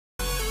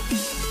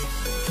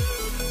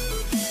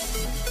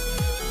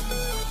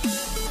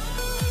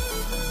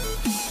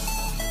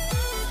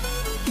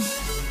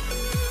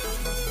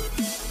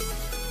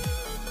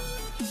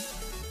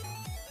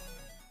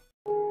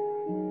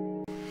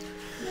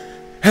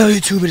Hello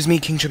YouTube, it is me,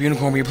 King Chub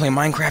Unicorn. We're playing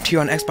Minecraft here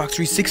on Xbox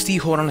 360.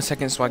 Hold on a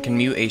second so I can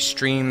mute a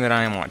stream that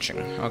I am watching.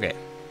 Okay.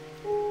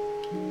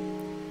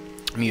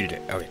 Muted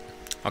it. Okay.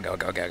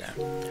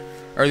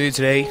 Earlier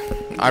today,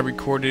 I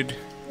recorded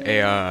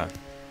a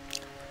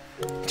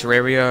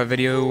Terraria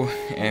video,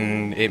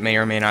 and it may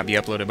or may not be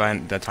uploaded by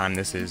the time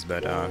this is,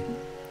 but I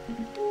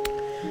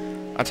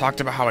talked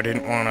about how I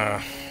didn't want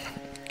to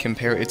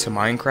compare it to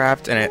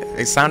Minecraft, and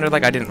it sounded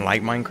like I didn't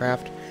like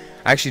Minecraft.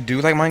 I actually do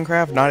like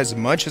Minecraft, not as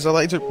much as I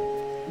like to...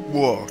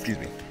 Whoa, excuse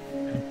me.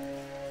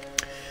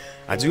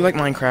 I do like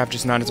Minecraft,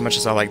 just not as much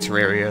as I like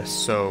Terraria,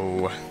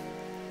 so...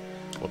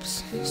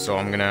 Whoops. So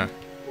I'm gonna...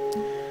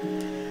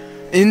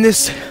 In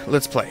this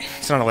Let's Play,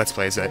 it's not a Let's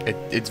Play, it's an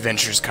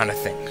Adventures kind of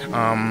thing.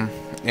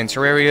 In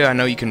Terraria, I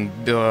know you can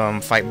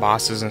fight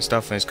bosses and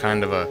stuff, and it's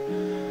kind of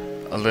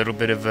a little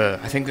bit of a...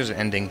 I think there's an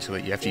ending to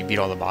it, after you beat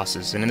all the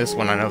bosses. And in this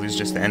one, I know there's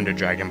just the Ender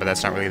Dragon, but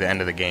that's not really the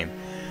end of the game.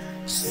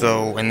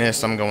 So, in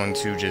this, I'm going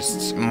to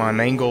just... My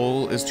main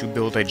goal is to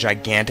build a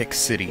gigantic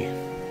city.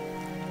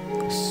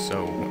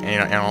 So,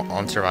 and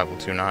on survival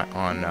too, not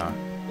on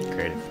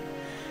creative.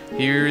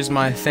 Here's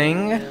my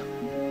thing.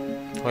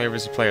 Player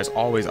versus player is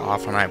always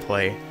off when I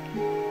play,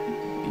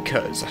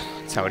 because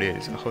that's how it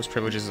is. Host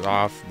privileges is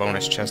off,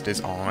 bonus chest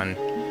is on,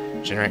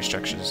 generate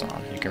structures is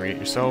on. You can read it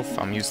yourself.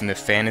 I'm using the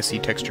fantasy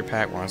texture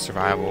pack. We're on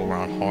survival, we're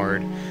on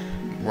hard.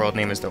 World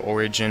name is the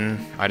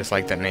Origin. I just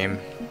like that name.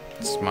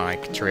 It's my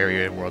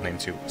Terraria world name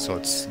too. So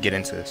let's get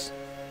into this.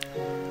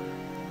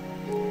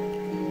 You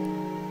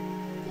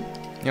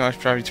know, I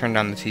should probably turn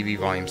down the TV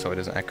volume so it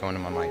doesn't echo into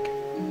my mic.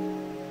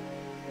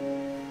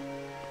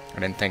 I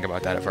didn't think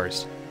about that at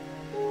first.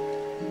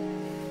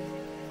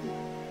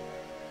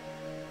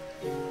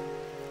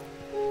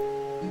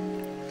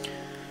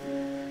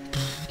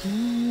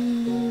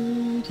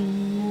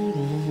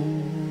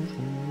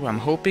 I'm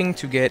hoping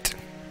to get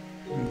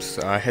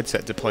a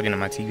headset to plug into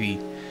my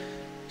TV,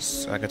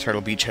 so like a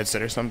Turtle Beach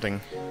headset or something,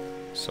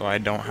 so I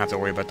don't have to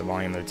worry about the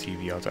volume of the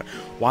TV all the time.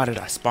 Why did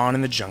I spawn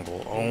in the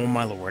jungle? Oh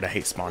my lord, I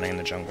hate spawning in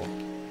the jungle.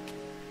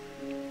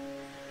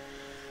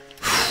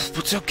 But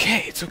it's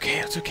okay, it's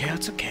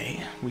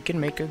okay. We can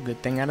make a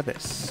good thing out of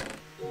this.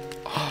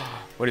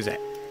 Oh, what is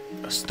that?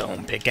 A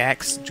stone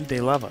pickaxe? Dude,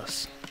 they love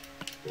us.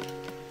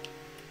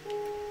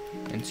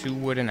 And 2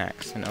 wooden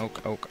axe, and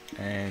oak,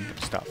 and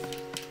stuff.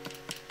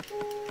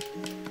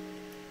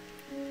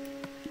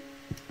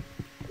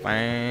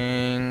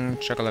 Bang,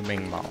 chocolate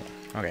bing bong.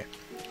 Okay.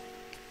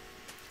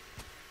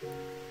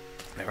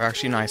 They were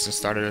actually nice and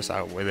started us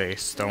out with a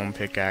stone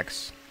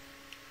pickaxe,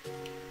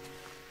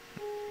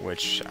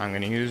 which I'm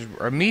gonna use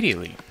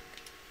immediately.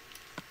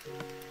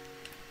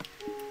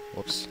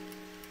 Whoops.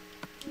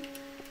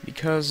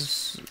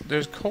 Because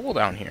there's coal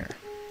down here.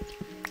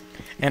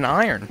 And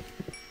iron.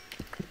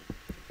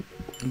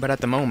 But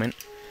at the moment,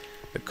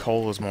 the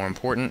coal is more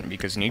important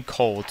because you need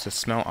coal to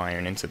smelt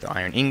iron into the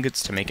iron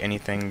ingots to make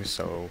anything,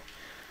 so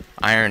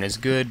iron is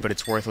good, but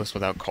it's worthless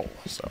without coal.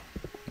 So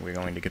we're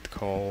going to get the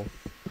coal.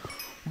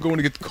 We're going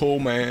to get the coal,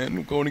 man.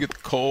 We're going to get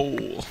the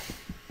coal.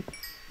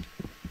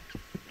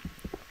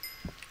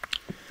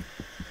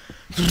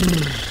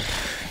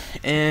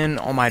 And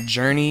on my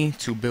journey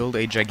to build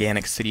a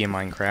gigantic city in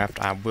Minecraft,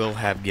 I will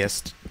have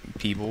guest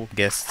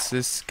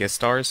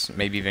stars.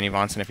 Maybe Vinny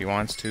Vonson if he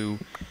wants to.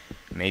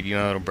 Maybe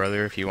my little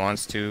brother if he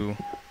wants to.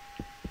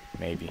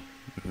 Maybe.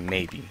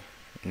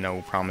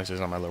 No promises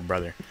on my little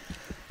brother.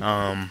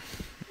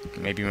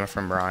 Maybe my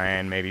friend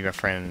Brian, maybe my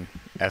friend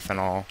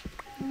Ethanol.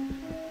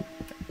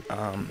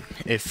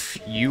 If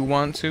you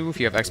want to,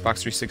 if you have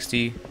Xbox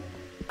 360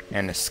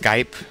 and a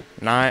Skype,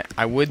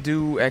 I would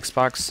do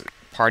Xbox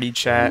party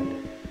chat,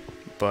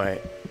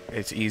 but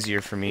it's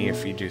easier for me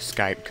if you do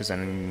Skype, because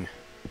then,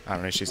 I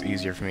don't know, it's just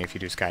easier for me if you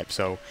do Skype.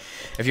 So,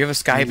 if you have a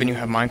Skype and you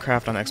have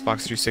Minecraft on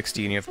Xbox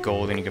 360 and you have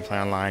gold and you can play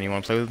online, you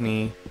want to play with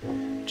me,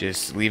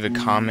 just leave a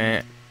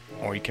comment,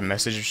 or you can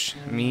message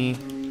me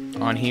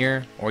on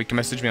here, or you can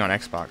message me on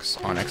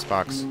Xbox. On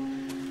Xbox,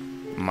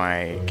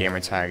 my gamer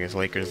tag is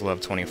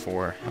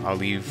LakersLove24. I'll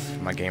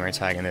leave my gamer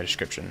tag in the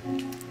description.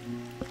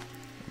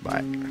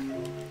 But,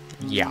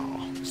 yeah.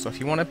 So if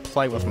you want to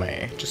play with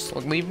me, just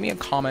leave me a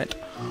comment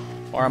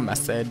or a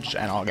message,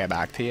 and I'll get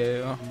back to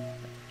you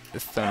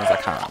as soon as I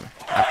can,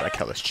 after I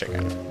kill this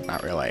chicken.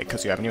 Not really,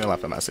 because you haven't even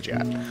left a message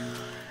yet.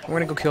 We're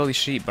gonna go kill these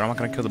sheep, but I'm not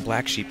gonna kill the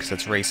black sheep because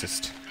that's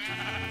racist.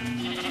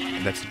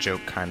 That's a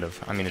joke, kind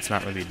of. I mean, it's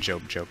not really a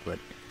joke, but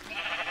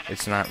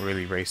it's not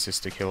really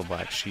racist to kill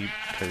black sheep,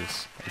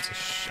 because it's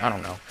a I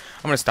don't know.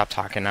 I'm gonna stop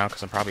talking now,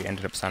 because I probably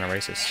ended up sounding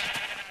racist.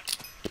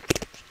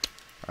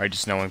 Or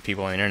just knowing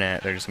people on the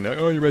internet, they're just gonna be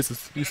like, oh, you're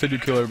racist. You said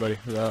you'd kill everybody.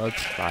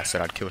 I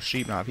said I'd kill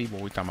sheep, not people.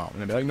 What are you talking about?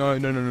 And they'd be like, no.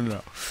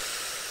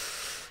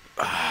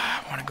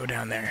 I want to go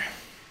down there.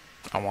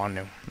 I want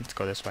to. Let's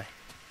go this way.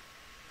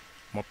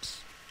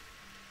 Whoops.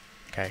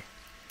 Okay.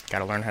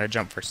 Gotta learn how to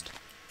jump first.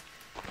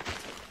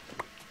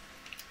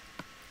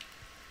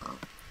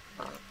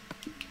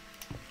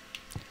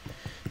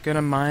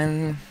 Gonna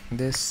mine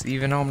this,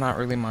 even though I'm not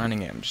really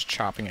mining it. I'm just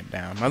chopping it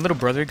down. My little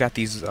brother got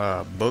these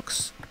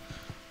books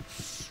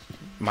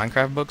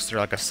Minecraft books. They're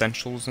like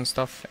essentials and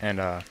stuff. And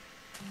I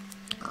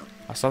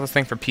saw this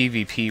thing for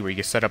PvP where you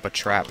can set up a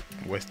trap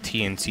with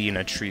TNT in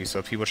a tree. So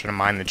if people try to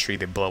mine the tree,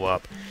 they blow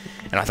up.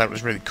 And I thought it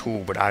was really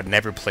cool, but I'd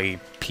never played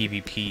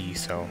PvP,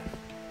 so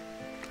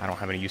I don't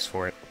have any use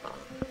for it.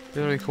 It's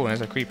really cool. And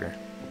there's a creeper.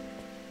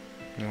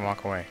 Let me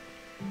walk away.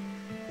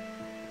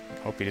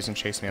 Hope he doesn't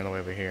chase me all the way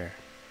over here.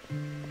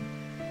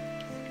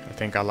 I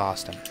think I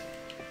lost him.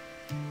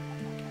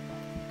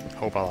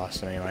 Hope I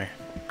lost him anyway.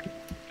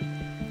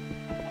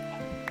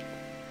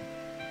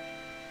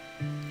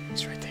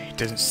 He's right there. He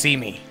doesn't see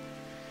me.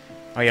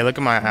 Oh yeah, look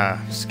at my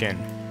skin.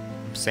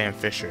 I'm Sam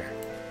Fisher.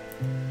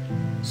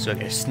 So I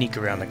gotta sneak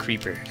around the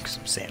creeper because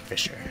I'm Sam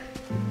Fisher.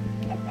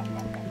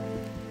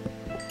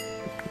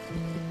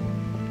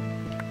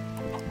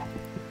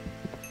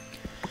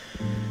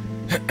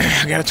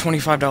 I got a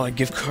 $25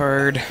 gift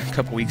card a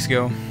couple weeks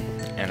ago,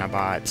 and I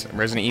bought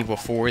Resident Evil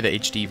 4, the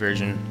HD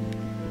version,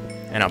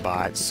 and I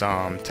bought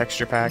some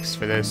texture packs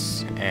for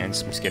this and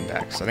some skin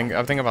packs. I think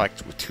I bought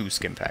like 2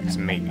 skin packs,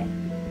 maybe,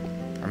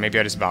 or maybe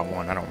I just bought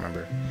 1. I don't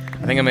remember.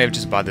 I think I may have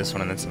just bought this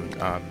one and then some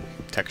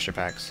texture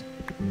packs.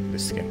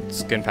 This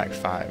skin pack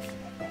 5.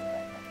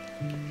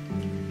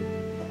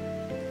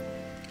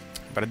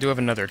 But I do have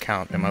another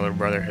account that my little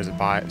brother has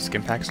bought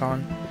skin packs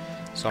on,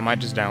 so I might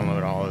just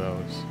download all of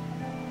those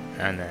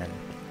and then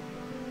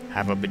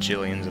have a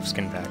bajillions of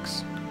skin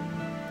packs.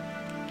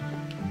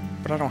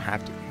 But I don't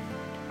have to.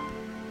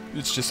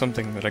 It's just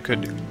something that I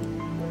could do.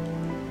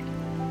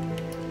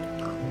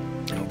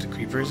 I hope the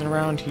creeper isn't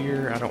around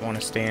here. I don't want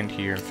to stand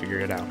here and figure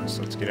it out,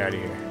 so let's get out of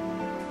here.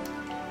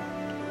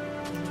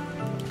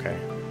 Okay.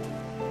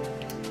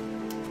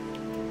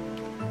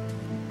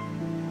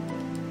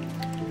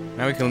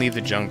 Now we can leave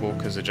the jungle,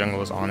 because the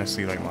jungle is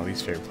honestly like my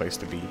least favorite place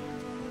to be.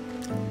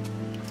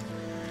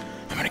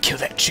 I'm gonna kill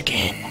that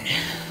chicken.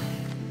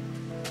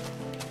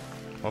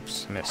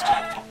 Whoops, missed.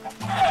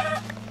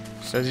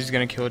 Says he's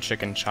gonna kill a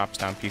chicken, chops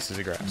down pieces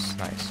of grass.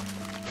 Nice.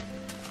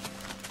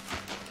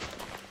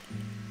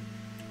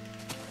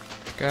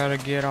 Gotta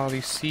get all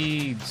these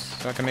seeds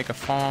so I can make a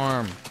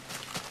farm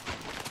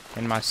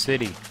in my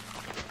city.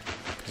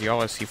 Because you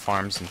always see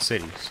farms in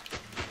cities.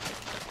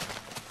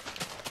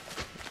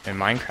 In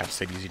Minecraft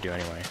cities you do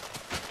anyway.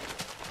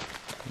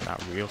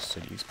 Not real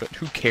cities, but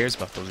who cares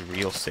about those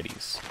real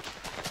cities?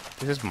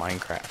 This is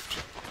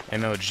Minecraft.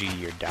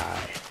 MLG or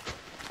die.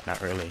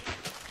 Not really.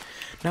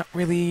 Not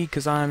really,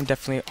 because I'm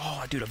definitely...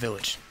 Oh, dude, a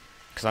village.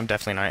 Because I'm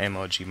definitely not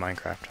MLG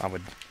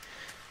Minecraft.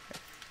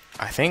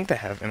 I think they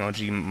have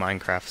MLG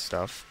Minecraft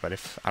stuff, but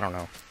if... I don't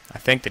know. I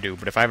think they do,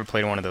 but if I ever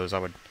played one of those, I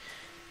would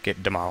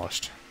get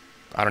demolished.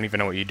 I don't even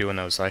know what you do in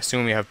those. I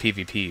assume you have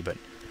PvP, but...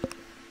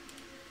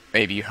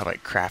 Maybe you have,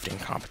 like, crafting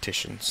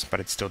competitions, but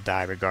I'd still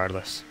die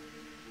regardless.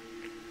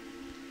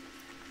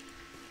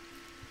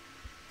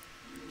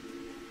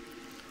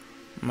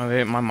 My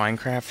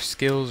Minecraft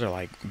skills are,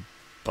 like,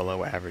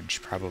 below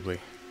average, probably.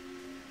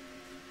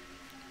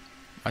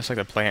 I just like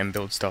to play and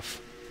build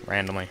stuff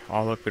randomly.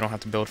 Oh, look, we don't have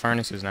to build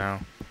furnaces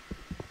now.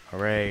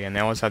 Hooray. And they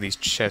always have these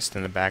chests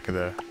in the back of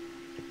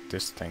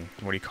this thing.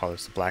 What do you call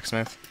this? The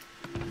blacksmith?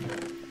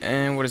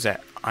 And what is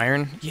that?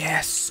 Iron?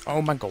 Yes!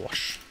 Oh my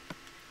gosh.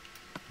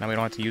 Now we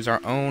don't have to use our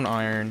own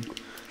iron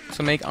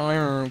to make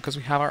iron, because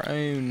we have our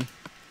own.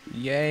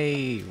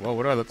 Yay! Whoa,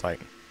 what do I look like?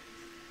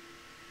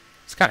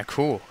 It's kind of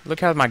cool. Look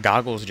how my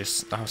goggles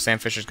how Sam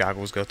Fisher's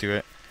goggles go through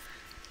it.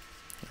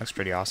 Looks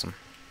pretty awesome.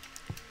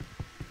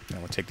 Now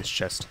we'll take this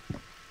chest.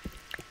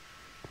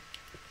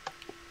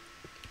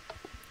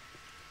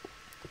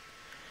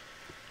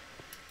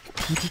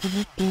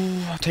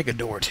 I'll take a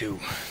door too,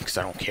 because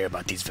I don't care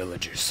about these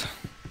villagers.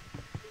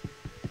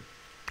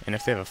 And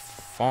if they have a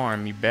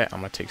farm, you bet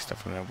I'm gonna take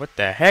stuff from there. What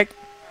the heck?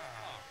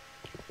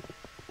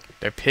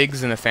 They're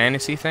pigs in the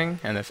fantasy thing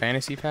and the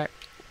fantasy pack?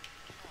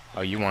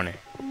 Oh, you want it?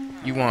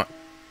 You want...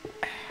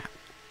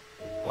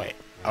 Wait.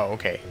 Oh,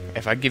 okay.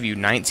 If I give you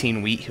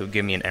 19 wheat, he'll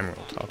give me an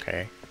emerald.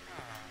 Okay.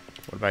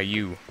 What about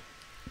you?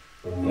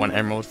 1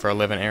 emerald for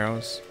 11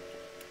 arrows?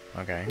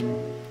 Okay.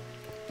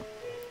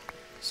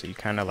 So you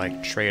kind of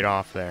like trade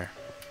off there.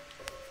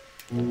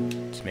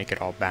 To make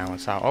it all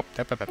balance out. Oh,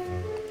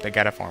 they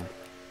got a farm.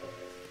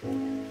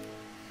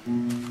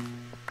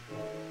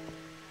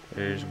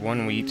 There's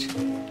 1 wheat.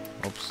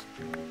 Oops.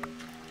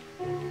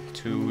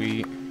 2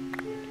 wheat.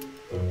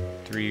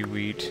 3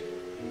 wheat.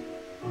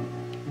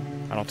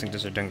 I don't think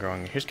those are done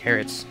growing. Here's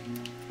carrots.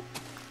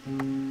 Oh,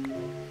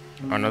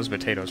 no, those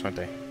potatoes, weren't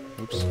they?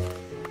 Oops.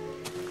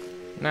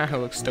 Nah, he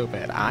looks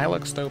stupid. I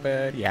look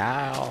stupid.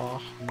 Yeah.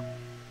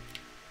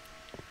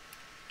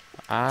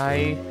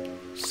 I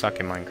suck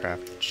in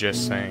Minecraft.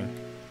 Just saying.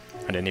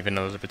 I didn't even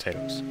know those are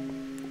potatoes.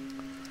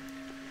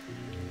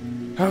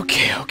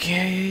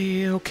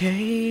 Okay.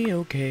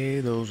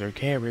 Those are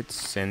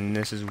carrots, and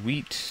this is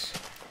wheat.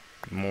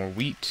 More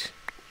wheat.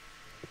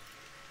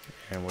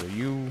 And what are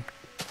you?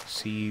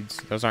 Seeds.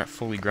 Those aren't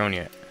fully grown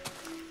yet.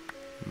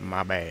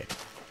 My bad.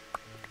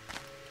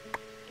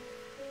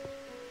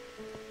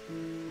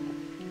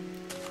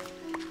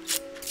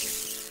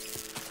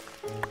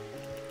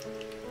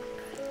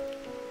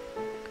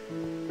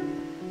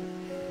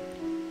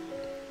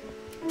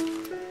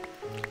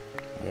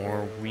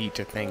 need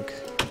to think.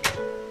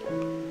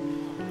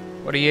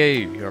 What are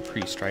you? You're a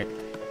priest, right?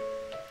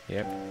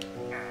 Yep.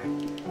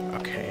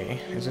 Okay.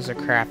 Is this a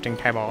crafting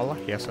table?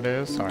 Yes, it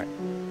is. Alright.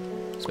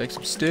 Let's make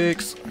some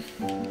sticks.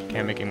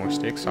 Can't make any more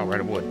sticks. I'll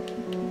write a wood.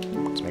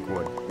 Let's make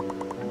wood.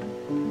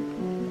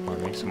 I'll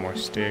make some more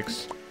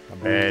sticks. A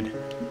bed.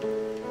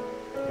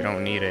 We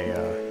don't need a,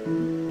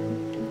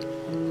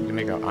 we can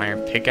make an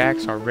iron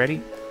pickaxe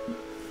already.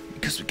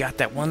 Because we got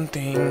that one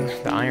thing.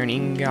 The iron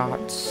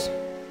ingots.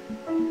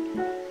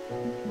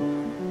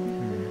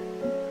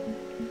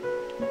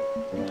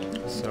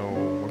 So,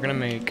 we're gonna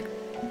make... I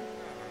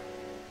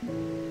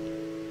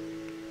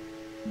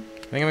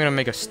think I'm gonna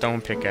make a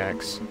stone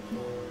pickaxe.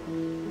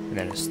 And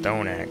then a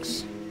stone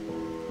axe.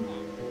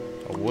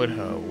 A wood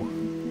hoe.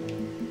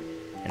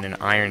 And an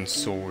iron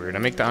sword. I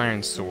make the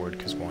iron sword,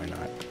 because why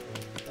not?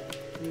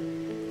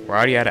 We're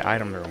already at an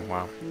item room,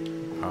 wow.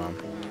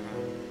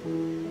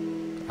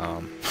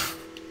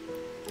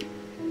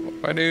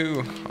 What do I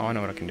do? Oh, I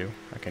know what I can do.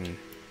 I can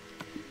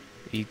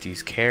eat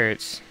these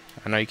carrots.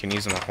 I know you can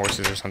use them on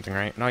horses or something,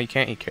 right? No, you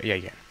can't eat carrots. Yeah,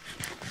 you can.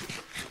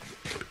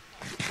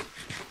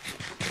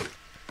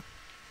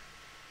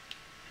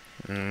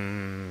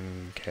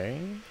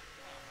 Okay.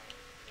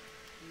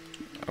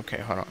 Okay,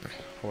 hold on.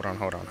 Hold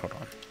on.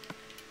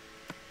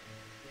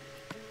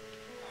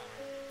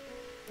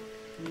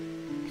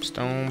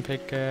 Stone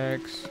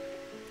pickaxe.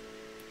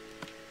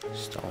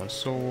 Stone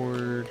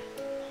sword.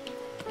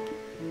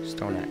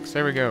 Stone axe.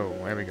 There we go.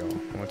 There we go.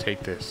 I'm gonna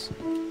take this.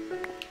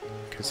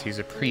 Because he's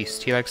a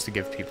priest. He likes to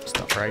give people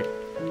stuff, right?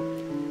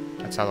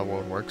 That's how the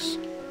world works.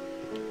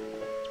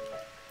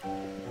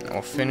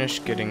 I'll finish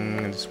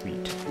getting this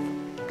wheat.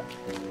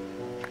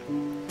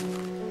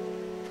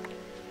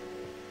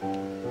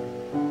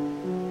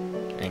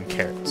 And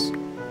carrots.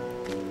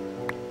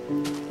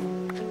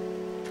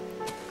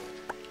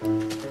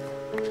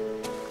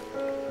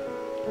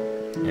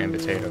 And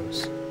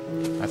potatoes.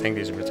 I think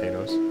these are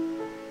potatoes.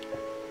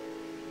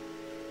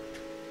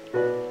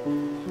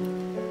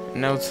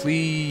 Now let's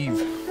leave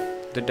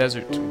the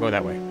desert. We'll go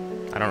that way.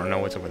 I don't know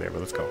what's over there, but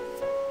let's go.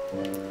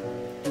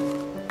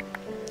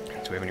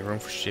 Do we have any room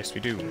for... Yes,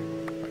 we do.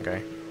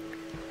 Okay.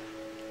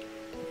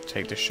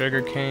 Take the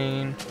sugar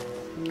cane.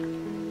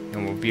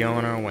 And we'll be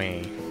on our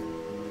way.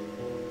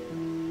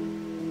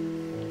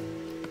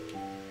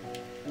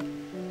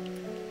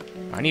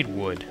 I need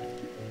wood.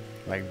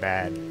 Like,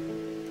 bad.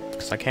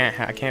 Because I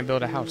can't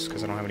build a house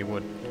because I don't have any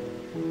wood.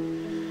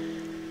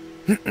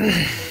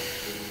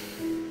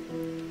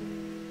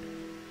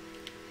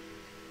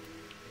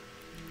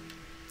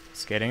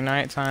 It's getting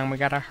nighttime. We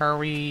gotta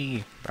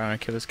hurry. But I'm gonna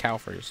kill this cow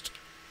first.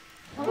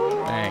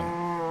 Dang.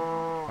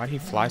 Why'd he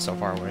fly so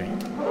far away?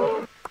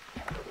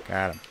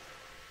 Got him.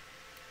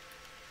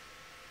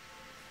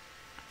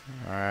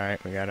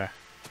 Alright, we gotta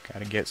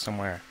get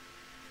somewhere.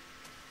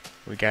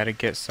 We gotta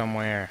get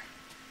somewhere.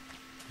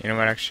 You know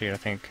what, actually, I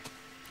think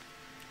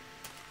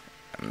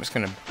I'm just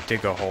gonna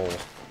dig a hole.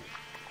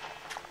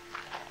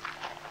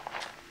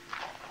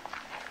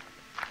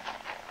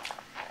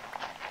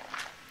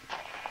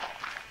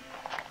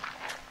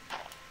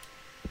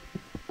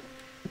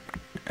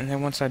 And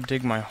then once I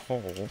dig my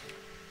hole,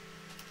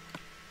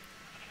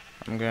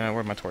 I'm gonna...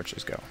 Where'd my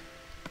torches go?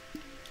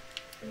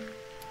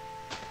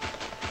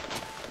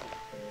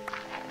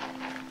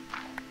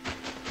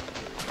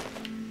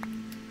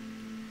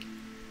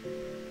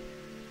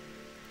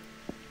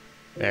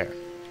 There.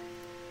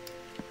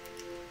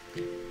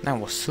 Now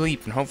we'll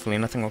sleep and hopefully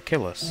nothing will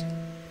kill us.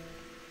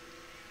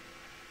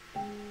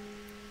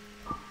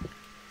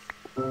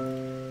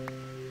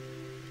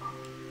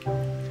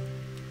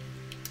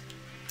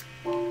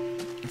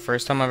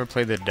 First time I ever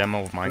played the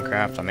demo of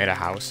Minecraft, I made a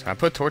house. I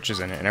put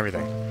torches in it and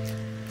everything.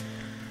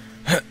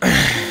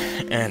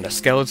 And a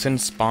skeleton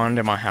spawned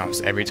in my house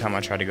every time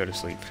I tried to go to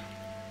sleep.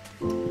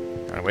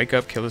 I'd wake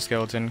up, kill the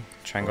skeleton,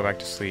 try and go back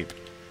to sleep.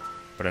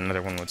 But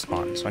another one would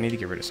spawn, so I need to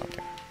get rid of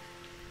something.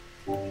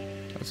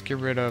 Let's get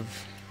rid of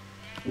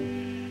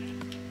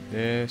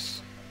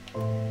this,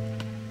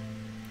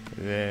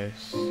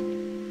 this,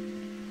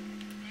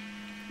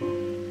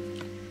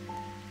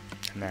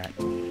 and that.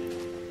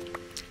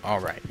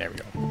 Alright, there we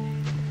go.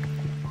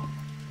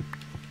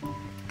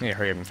 I need to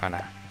hurry up and find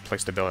a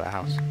place to build a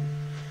house.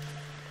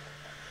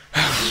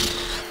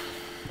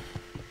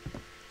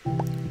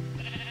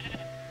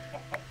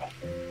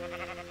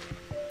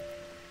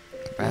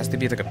 It has to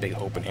be like a big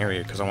open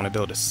area because I want to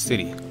build a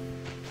city.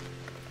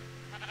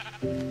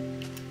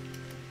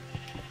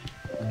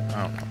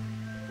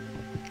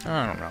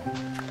 I don't know.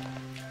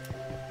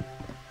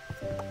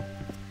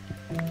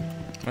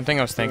 One thing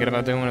I was thinking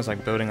about doing is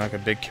like building like a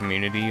big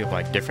community of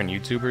like different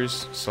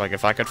YouTubers. So like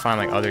if I could find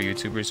like other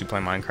YouTubers who play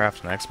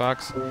Minecraft on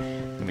Xbox,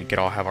 then we could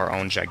all have our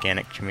own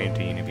gigantic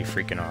community and it'd be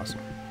freaking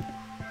awesome.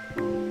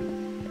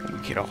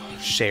 We could all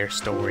share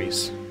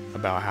stories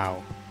about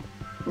how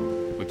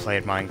we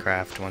played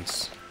Minecraft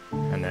once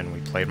and then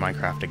we played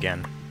Minecraft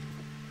again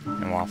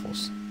and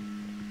waffles.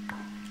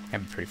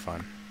 That'd be pretty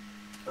fun.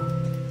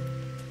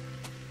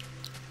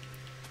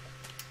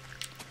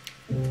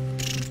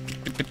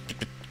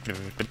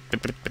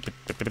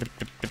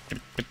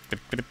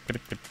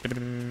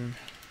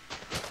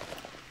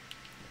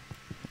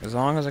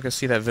 long as I can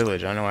see that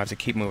village, I know I have to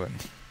keep moving.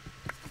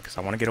 Because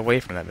I want to get away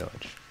from that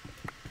village.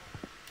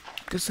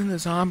 Because then the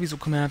zombies will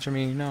come after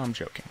me. No, I'm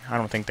joking. I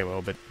don't think they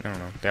will, but I don't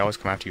know. They always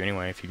come after you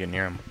anyway if you get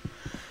near them.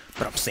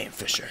 But I'm Sam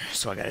Fisher,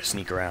 so I gotta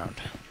sneak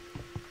around.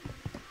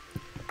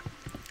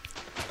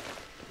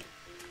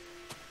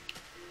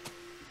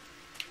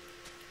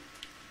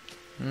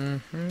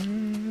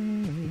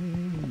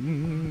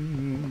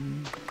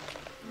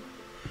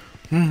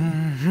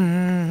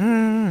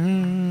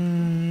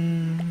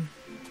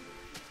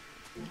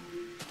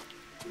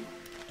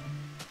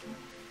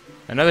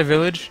 Another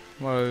village?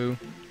 Whoa.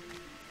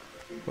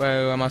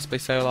 Whoa, I must be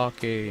so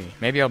lucky.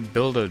 Maybe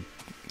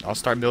I'll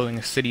start building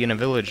a city in a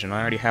village, and I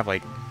already have,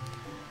 like,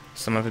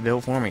 some of it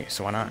built for me,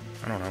 so why not?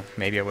 I don't know.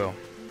 Maybe I will.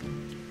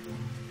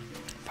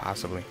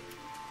 Possibly.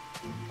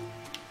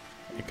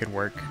 It could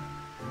work.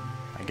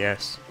 I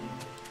guess.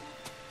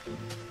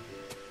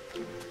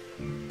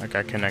 Like,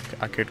 I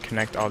could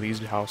connect all these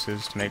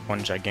houses to make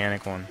one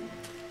gigantic one.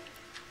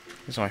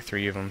 There's only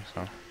 3 of them,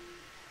 so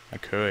I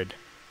could.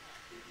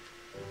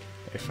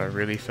 If I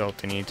really felt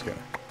the need to.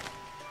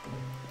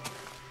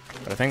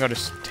 But I think I'll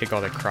just take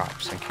all the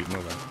crops and keep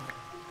moving.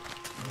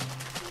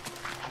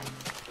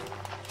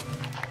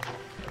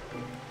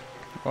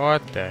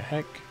 What the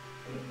heck?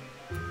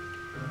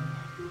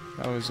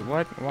 That was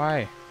what?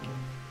 Why?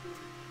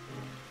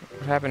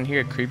 What happened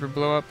here? Creeper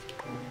blow up?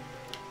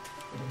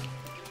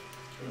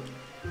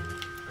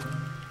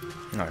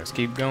 No, let's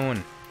keep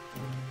going.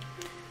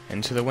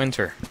 Into the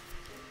winter.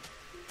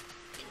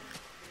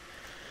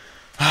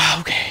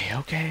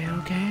 Okay.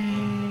 I'm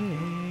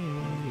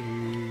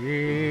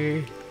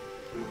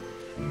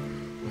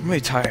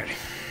really tired.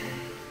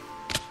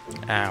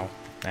 Ow.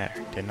 There.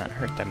 Did not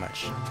hurt that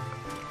much.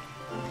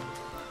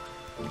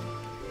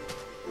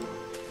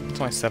 It's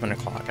only 7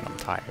 o'clock and I'm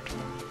tired.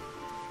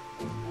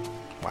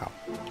 Wow.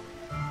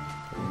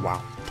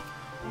 Wow.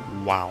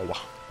 Wow. Wow.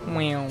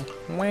 Wow.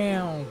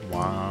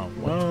 Wow.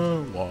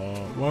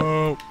 Wow.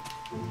 Wow.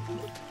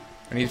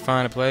 I need to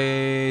find a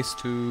place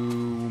to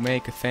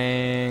make a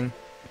thing.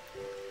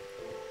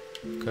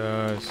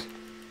 Because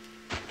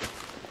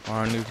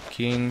Martin Luther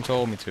King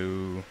told me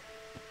to.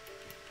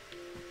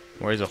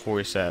 Where's the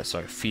horse at so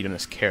I can feed him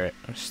this carrot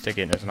and stick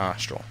it in his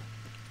nostril?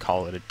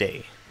 Call it a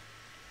day.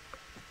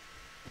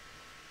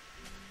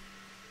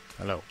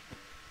 Hello.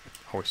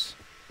 Horse.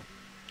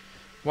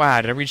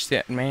 Wow, did I reach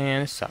that?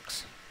 Man, this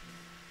sucks.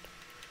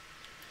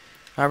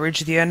 I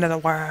reached the end of the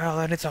world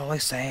and it's only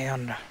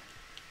sand.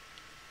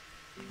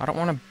 I don't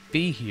want to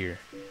be here.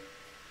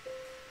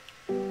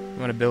 I'm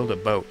gonna build a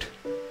boat.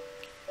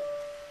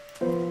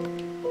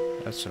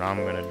 That's what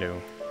I'm gonna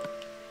do.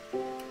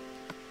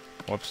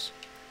 Whoops.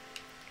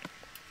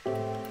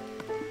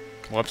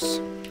 Whoops.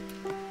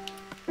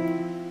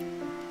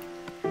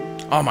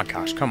 Oh my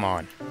gosh, come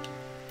on.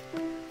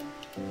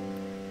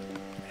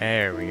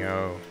 There we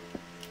go.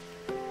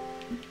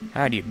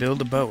 How do you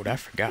build a boat? I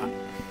forgot.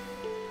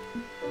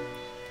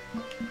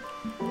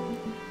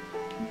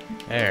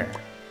 There.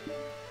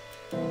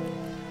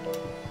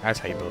 That's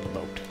how you build a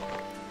boat.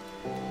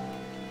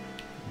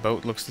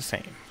 Boat looks the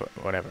same, but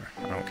whatever.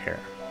 I don't care.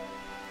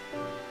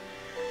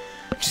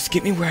 Just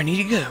get me where I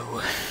need to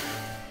go.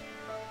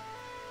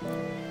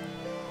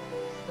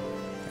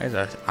 There's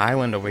an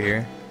island over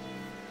here.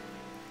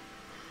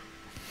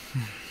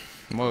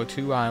 Whoa,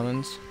 2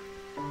 islands.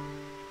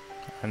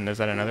 And is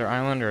that another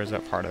island, or is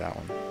that part of that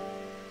one?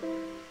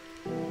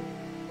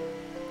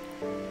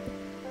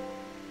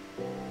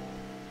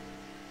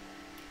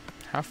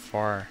 How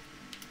far?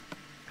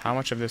 How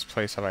much of this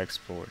place have I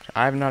explored?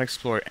 I have not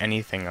explored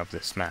anything of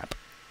this map.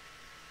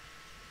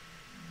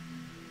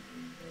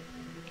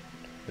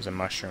 There's a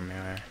mushroom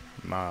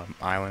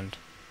island.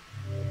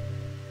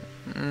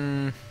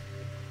 I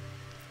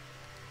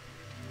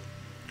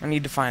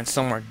need to find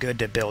somewhere good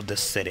to build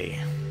this city.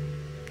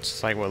 It's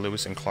just like what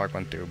Lewis and Clark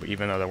went through, but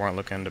even though they weren't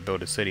looking to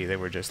build a city, they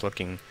were just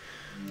looking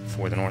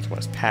for the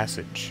Northwest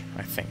Passage,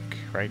 I think,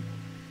 right?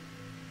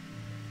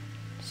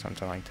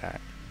 Something like that.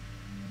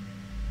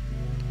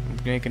 I'm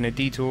making a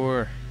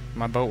detour.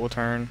 My boat will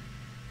turn.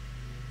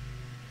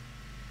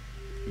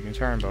 You can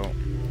turn, boat.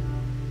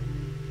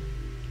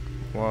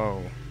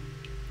 Whoa.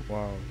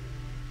 Whoa.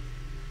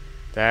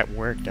 That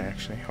worked,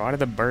 actually. Why did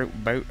the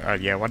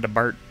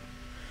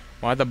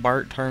why'd the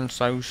boat turn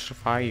so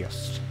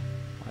fast?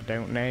 I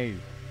don't know.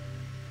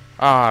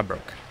 Ah, I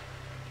broke.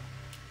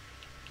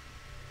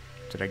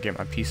 Did I get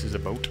my pieces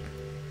of boat?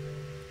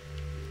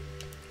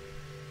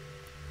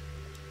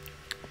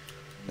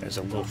 There's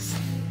a wolf.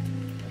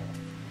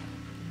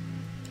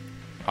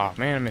 Oh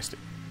man, I missed it.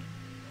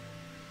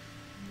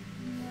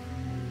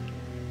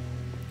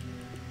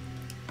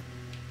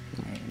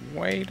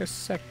 Wait a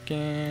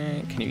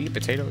second. Can you eat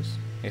potatoes?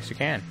 Yes, you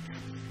can.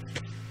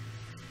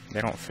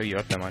 They don't fill you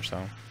up that much,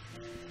 though.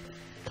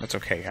 That's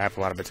okay. I have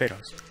a lot of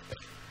potatoes.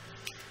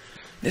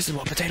 This is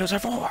what potatoes are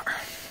for.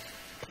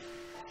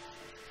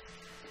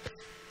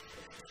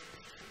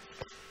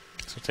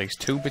 So it takes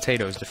 2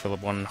 potatoes to fill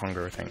up 1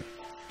 hunger thing.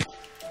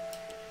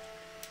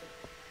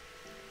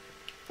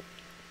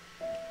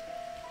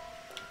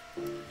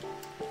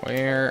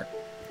 Where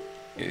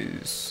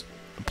is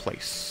a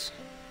place?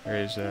 There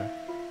is a...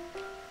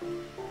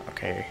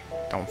 Okay,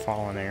 don't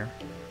fall in there.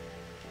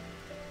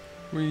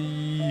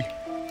 Whee!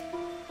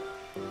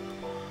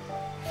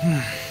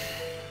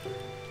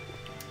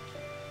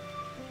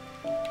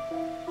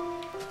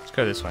 Let's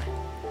go this way.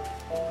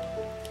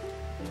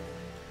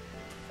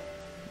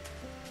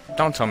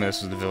 Don't tell me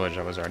this is the village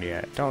I was already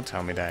at. Don't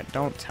tell me that.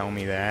 Don't tell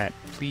me that.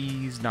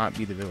 Please not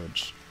be the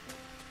village.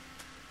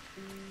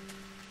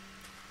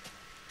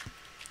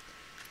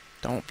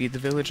 Don't be the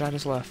village I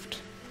just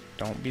left.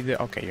 Don't be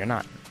the... Okay, you're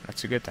not.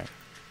 That's a good thing.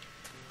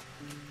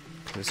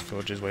 This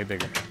village is way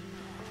bigger.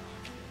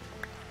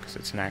 Because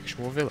it's an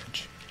actual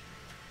village.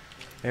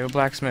 They have a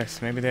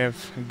blacksmith. Maybe they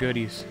have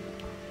goodies.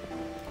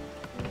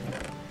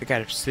 They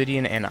got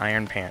obsidian and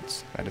iron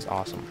pants. That is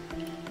awesome.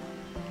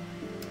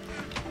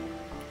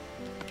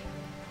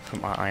 Put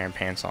my iron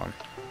pants on.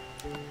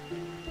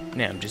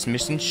 Now I'm just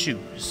missing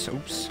shoes.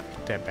 Oops.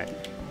 Put that back.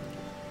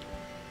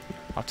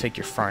 I'll take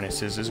your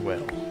furnaces as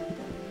well.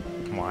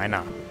 Why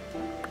not?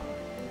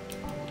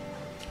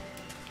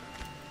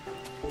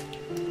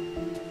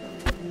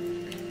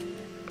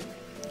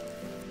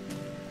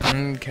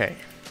 Okay.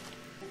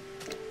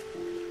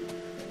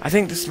 I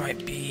think this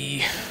might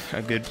be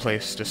a good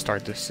place to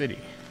start the city.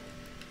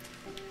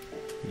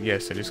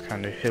 Yes, it is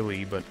kind of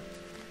hilly, but...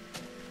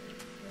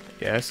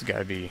 Yeah, this has got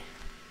to be...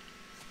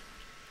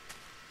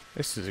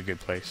 This is a good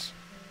place.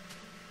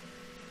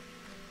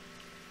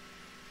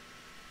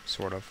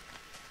 Sort of.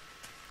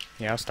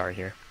 Yeah, I'll start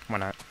here. Why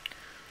not?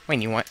 Wait,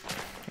 you what?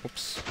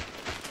 Oops.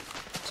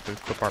 Let's go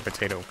clip our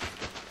potato.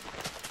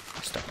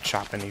 Start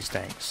chopping these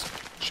things.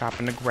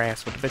 Chopping the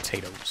grass with the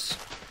potatoes.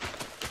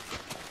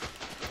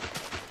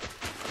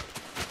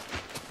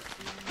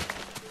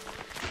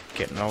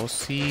 Getting those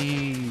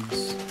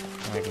seeds.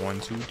 Like 1,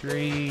 2,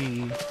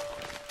 3.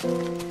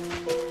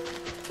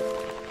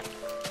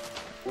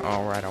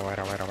 Alright.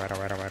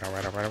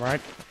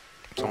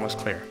 It's almost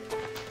clear.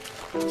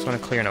 Just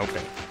want to clear and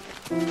open.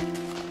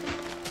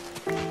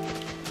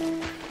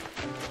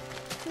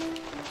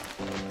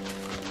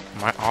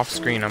 Off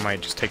screen, I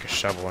might just take a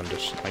shovel and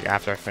just, like,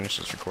 after I finish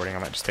this recording, I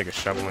might just take a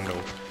shovel and go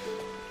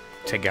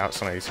take out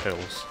some of these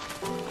hills.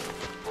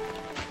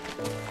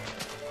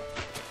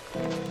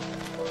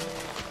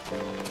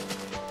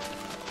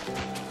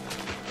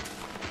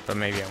 But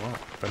maybe I won't.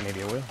 But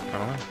maybe I will. I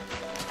don't know.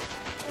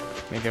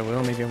 Maybe I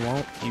will, maybe I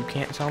won't. You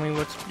can't tell me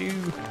what to do.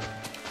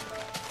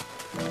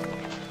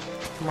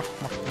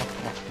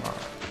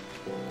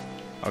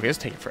 Okay, it's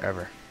taking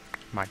forever.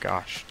 My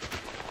gosh.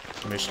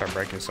 Let me start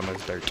breaking some of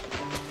this dirt.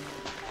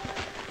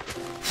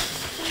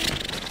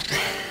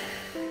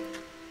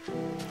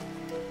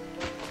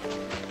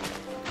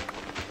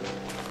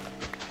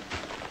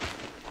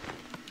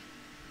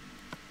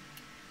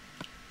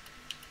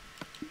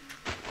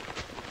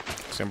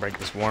 Just gonna break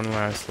this one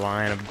last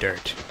line of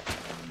dirt.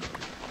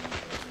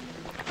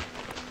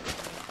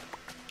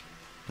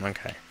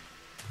 Okay.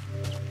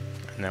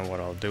 And then what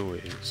I'll do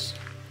is...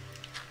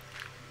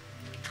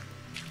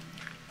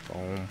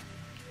 Boom.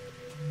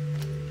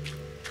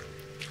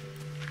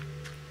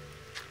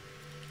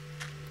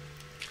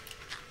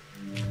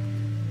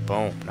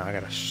 Boom. Now I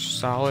got a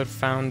solid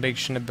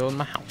foundation to build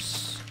my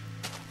house.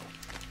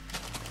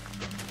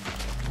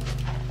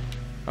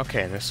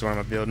 Okay, this is where I'm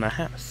gonna build my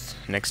house.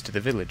 Next to the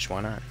village,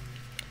 why not?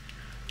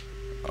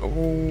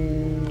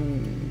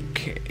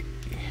 Okay.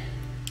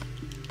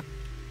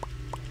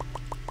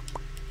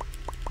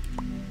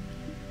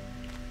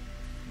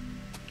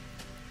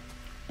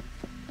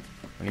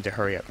 I need to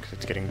hurry up because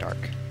it's getting dark.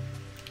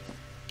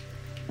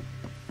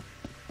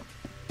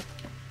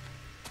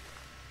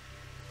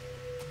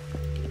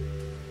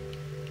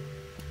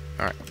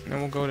 Alright, then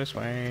we'll go this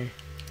way.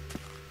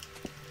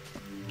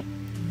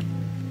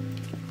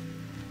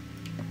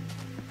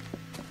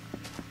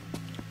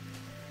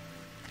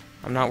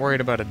 I'm not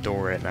worried about a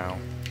door right now.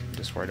 I'm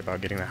just worried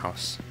about getting the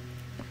house.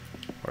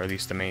 Or at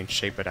least the main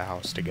shape of the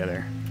house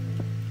together.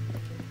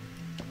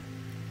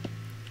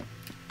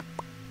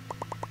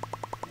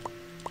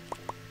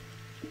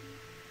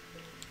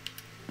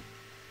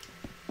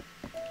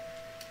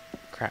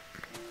 Crap.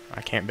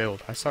 I can't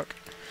build. I suck.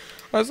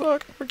 I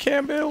suck. I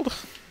can't build.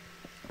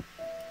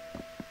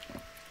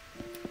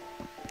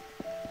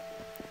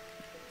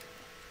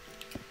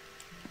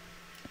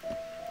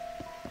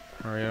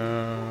 Hurry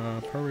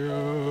up, hurry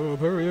up,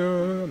 hurry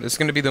up. This is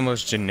going to be the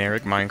most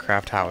generic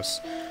Minecraft house.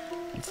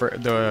 Let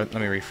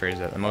me rephrase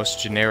that. The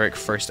most generic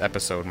first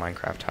episode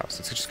Minecraft house.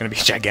 It's just going to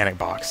be a gigantic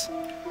box.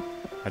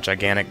 A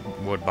gigantic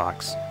wood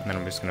box. And then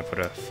I'm just going to put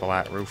a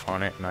flat roof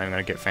on it. And I'm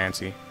going to get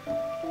fancy.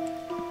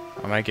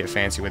 I might get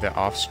fancy with it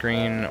off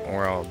screen,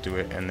 or I'll do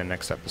it in the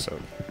next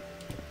episode.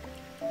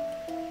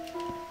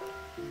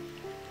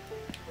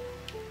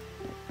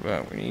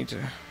 But we need to...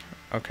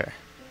 Okay.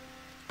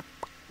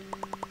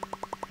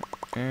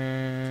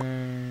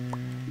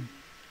 And...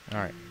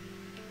 Alright.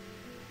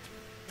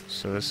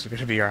 So this is going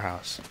to be our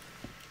house.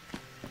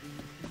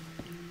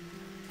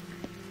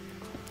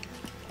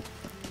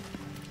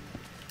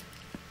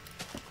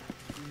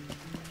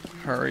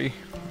 Hurry.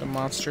 The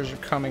monsters are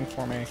coming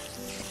for me.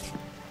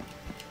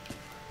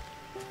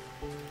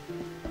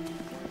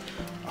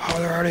 Oh,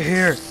 they're already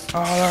here!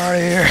 Oh, they're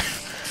already here!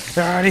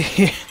 They're already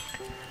here!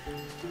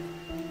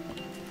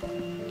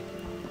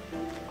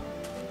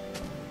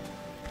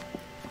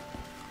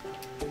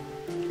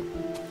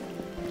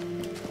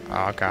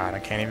 Oh god, I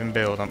can't even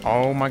build them.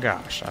 Oh my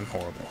gosh, I'm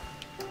horrible.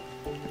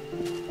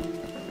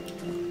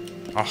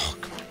 Oh,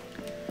 come on.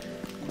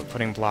 Quit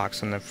putting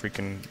blocks in the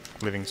freaking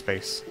living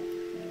space.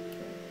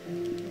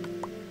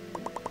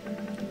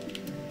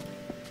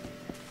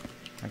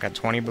 I got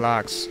 20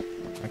 blocks.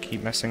 I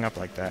keep messing up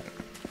like that.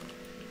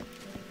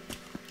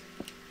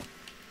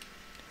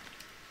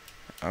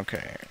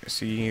 Okay,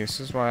 see, this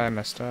is why I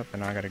messed up,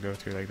 and now I gotta go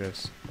through like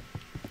this.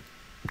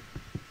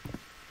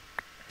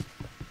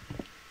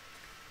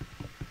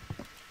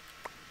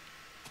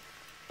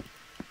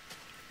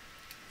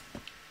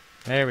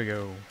 There we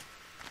go.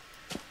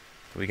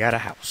 We got a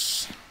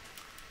house.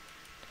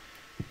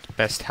 The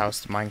best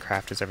house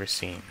Minecraft has ever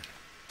seen.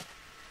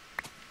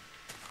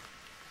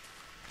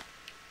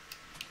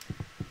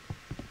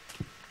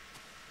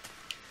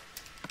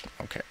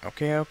 Okay.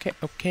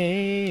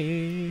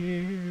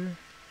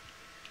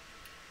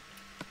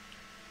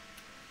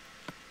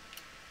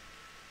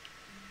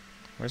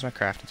 Where's my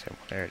crafting table?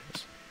 There it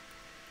is.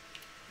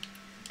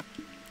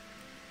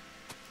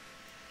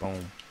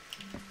 Boom.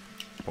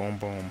 Boom,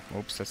 boom.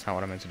 Oops, that's not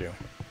what I meant to do.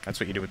 That's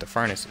what you do with the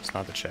furnaces,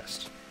 not the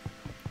chest.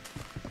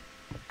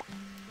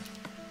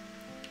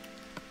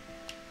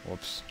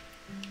 Whoops.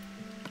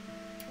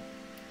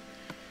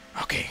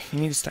 Okay, you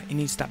need to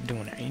stop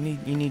doing that.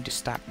 You need to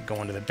stop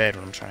going to the bed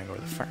when I'm trying to go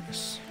to the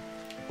furnace.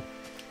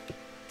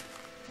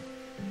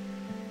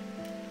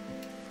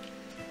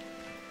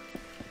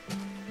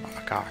 Oh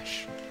my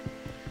gosh.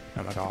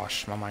 Oh my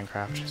gosh, my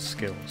Minecraft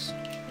skills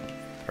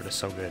are just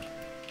so good.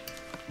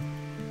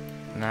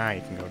 Now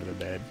you can go to the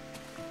bed.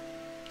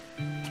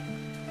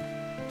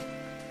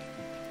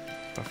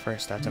 But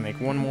first I have to make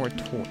one more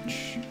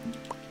torch.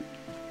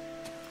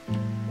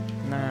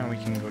 Now we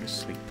can go to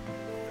sleep.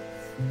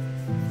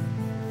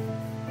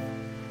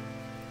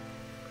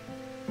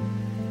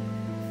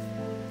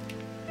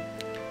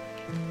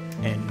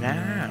 And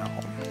now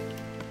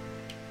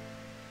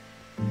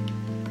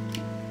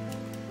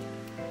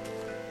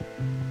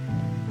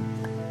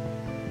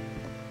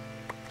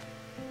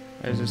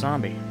there's a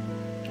zombie.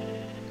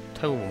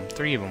 2 of them,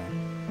 3 of them.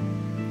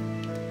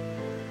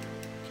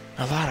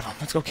 A lot of them.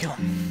 Let's go kill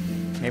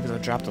them. Maybe they'll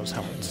drop those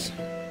helmets.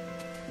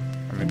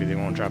 Or maybe they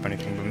won't drop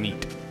anything but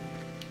meat.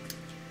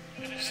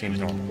 Seems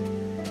normal.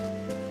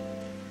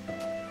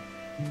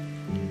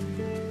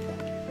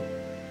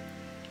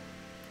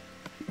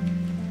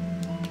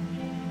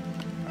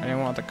 I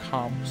didn't want the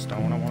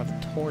cobblestone, I wanted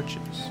the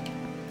torches.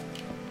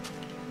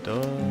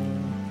 Duh.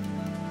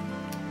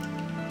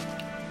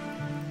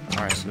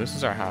 Alright, so this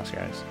is our house,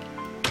 guys.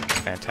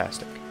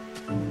 Fantastic.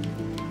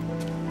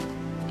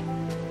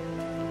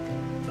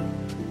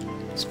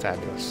 It's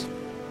fabulous.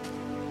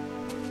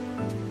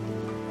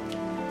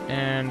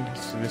 And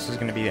so this is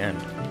going to be the end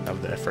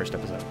of the first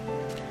episode.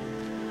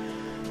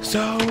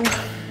 So,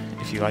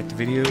 if you liked the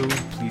video,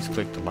 please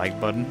click the like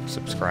button,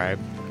 subscribe,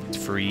 it's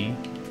free.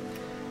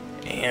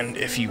 And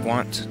if you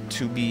want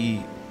to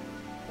be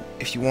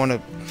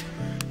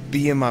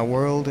in my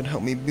world and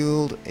help me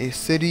build a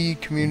city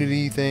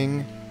community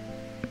thing,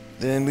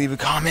 then leave a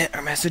comment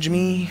or message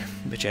me.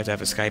 But you have to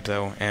have a Skype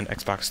though, and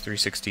Xbox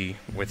 360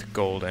 with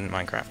gold and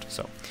Minecraft.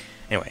 So,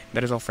 anyway,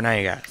 that is all for now,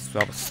 you guys. So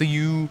I will see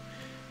you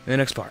in the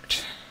next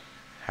part.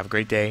 Have a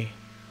great day,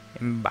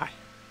 and bye.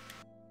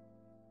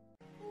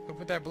 Who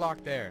put that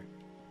block there?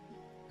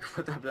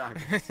 Put that block.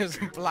 There's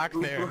a block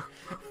there.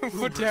 Who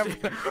put that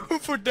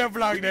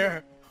block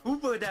there? Who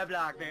put that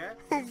block there?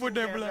 Who put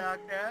that block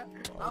there?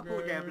 I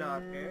put that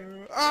block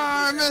there.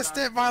 Ah, I missed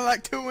it by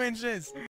like 2 inches.